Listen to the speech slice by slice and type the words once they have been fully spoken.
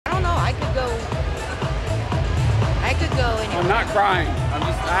I'm not crying.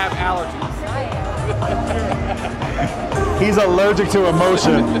 I have allergies. He's allergic to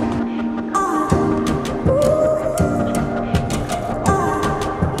emotion.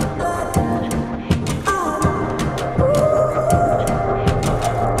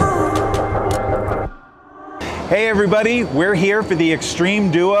 Hey everybody, we're here for the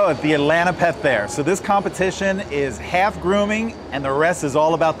Extreme Duo at the Atlanta Pet Fair. So this competition is half grooming and the rest is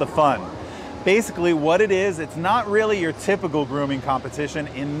all about the fun. Basically what it is, it's not really your typical grooming competition.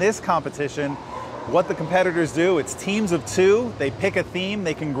 In this competition, what the competitors do, it's teams of two. They pick a theme,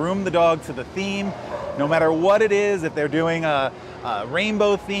 they can groom the dog to the theme. No matter what it is, if they're doing a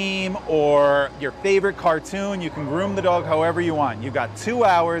rainbow theme or your favorite cartoon, you can groom the dog however you want. You've got 2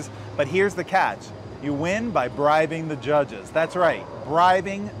 hours, but here's the catch. You win by bribing the judges. That's right,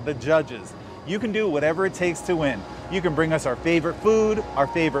 bribing the judges. You can do whatever it takes to win. You can bring us our favorite food, our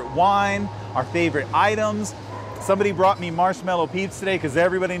favorite wine, our favorite items. Somebody brought me marshmallow peeps today because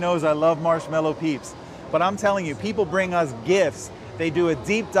everybody knows I love marshmallow peeps. But I'm telling you, people bring us gifts. They do a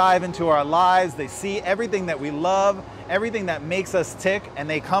deep dive into our lives. They see everything that we love, everything that makes us tick, and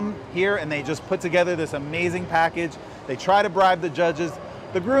they come here and they just put together this amazing package. They try to bribe the judges.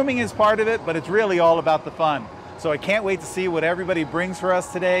 The grooming is part of it, but it's really all about the fun. So I can't wait to see what everybody brings for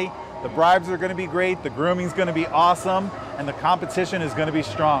us today. The bribes are gonna be great, the grooming's gonna be awesome, and the competition is gonna be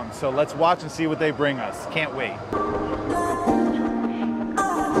strong. So let's watch and see what they bring us. Can't wait.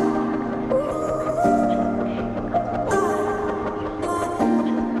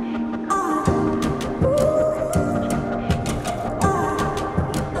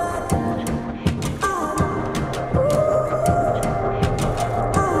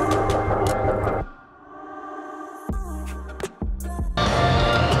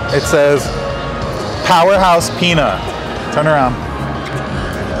 It says Powerhouse Pina. Turn around.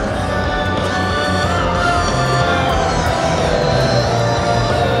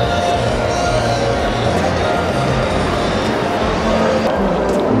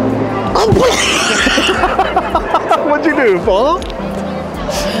 What'd you do, fall?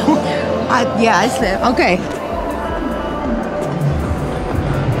 Yeah, I slipped. Okay.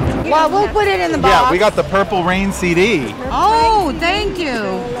 Well, we'll put it in the box. Yeah, we got the Purple Rain CD. Oh, thank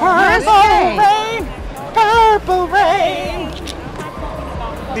you. Purple Rain, Purple Rain.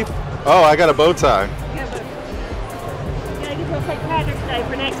 Oh, I got a bow tie. You gotta get to St. Patrick's Day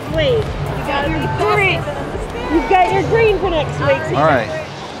for next week. You got your green. You've got your green for next week. So all right.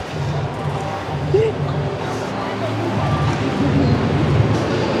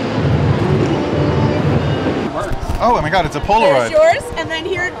 Oh my God, it's a Polaroid. Here's yours, and then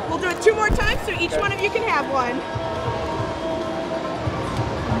here, we'll do it 2 more times, so each one of you can have one.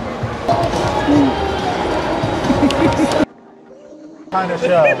 Kind of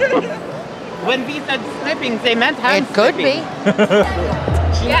show. When we said slipping, they meant hand It could be.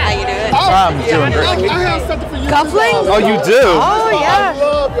 Yeah, you do it. I'm doing great. I have something for you. Cufflinks? Oh, you do? Oh, yeah. I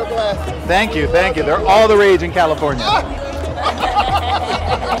love your glasses. Thank you, thank you. They're all the rage in California.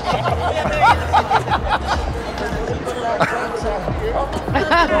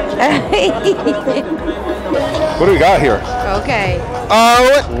 What do we got here? Okay.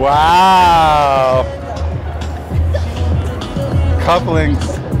 Oh, wow.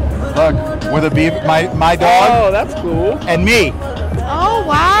 Cufflinks. Look, with a beef, my dog. Oh, that's cool. And me. Oh,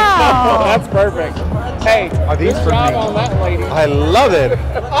 wow. That's perfect. Hey, Are these good for job me? on that, lady. I love it.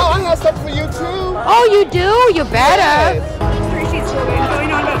 Oh, I have something for you too. Oh, you do? You better. 3 sheets were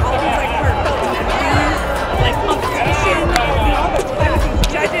going on about all these like like competition, all the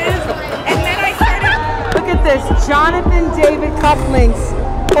judges, and then I started. Look at this, Jonathan David cufflinks.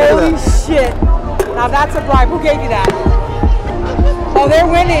 Holy shit. Now that's a bribe. Who gave you that? Oh, they're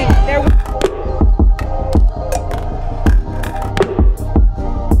winning. They're winning.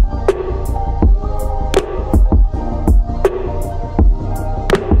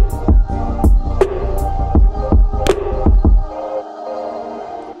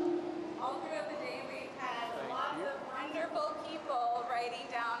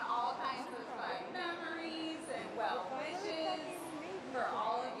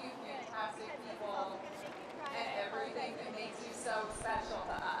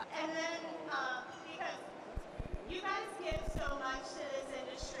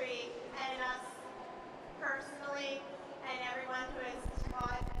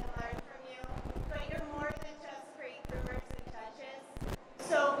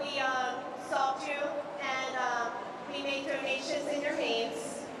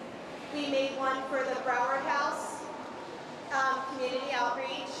 Community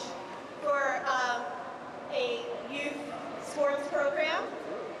outreach for a youth sports program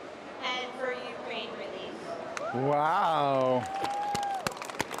and for Ukraine relief. Wow.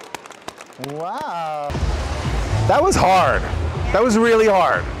 Wow. That was hard. That was really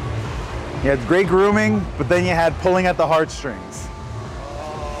hard. You had great grooming, but then you had pulling at the heartstrings.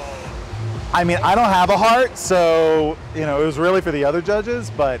 I mean, I don't have a heart, so, you know, it was really for the other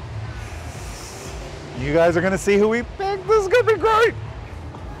judges, but you guys are gonna see who we picked. This is gonna be great.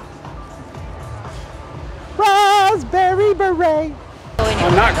 Raspberry beret.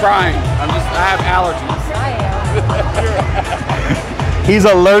 I'm not crying. I have allergies. He's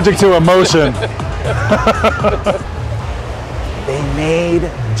allergic to emotion. They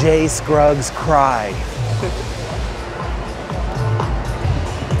made Jay Scruggs cry.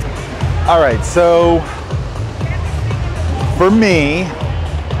 All right, so for me,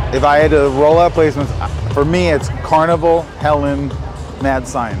 if I had to roll out placements, for me it's Carnival, Helen, Mad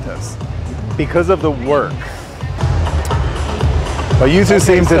Scientist, because of the work. But you two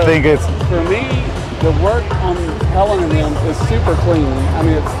seem to think it's... For me, the work on Helen and them is super clean. I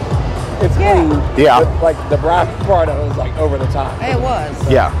mean, it's clean. Yeah. But like the bribe part of it was like over the top. It was.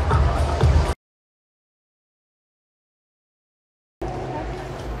 Yeah.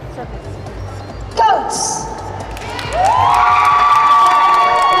 Goats.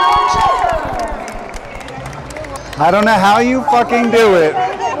 I don't know how you fucking do it.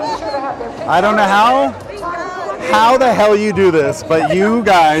 I don't know how the hell you do this, but you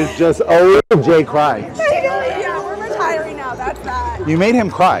guys just owe Jay cry. Yeah, we're retiring now. That's that. You made him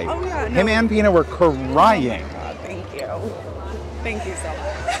cry. Oh, yeah, no. Him and Pina were crying. Thank you. Thank you so much.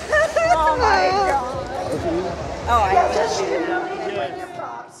 Oh my god. Oh, I appreciate it.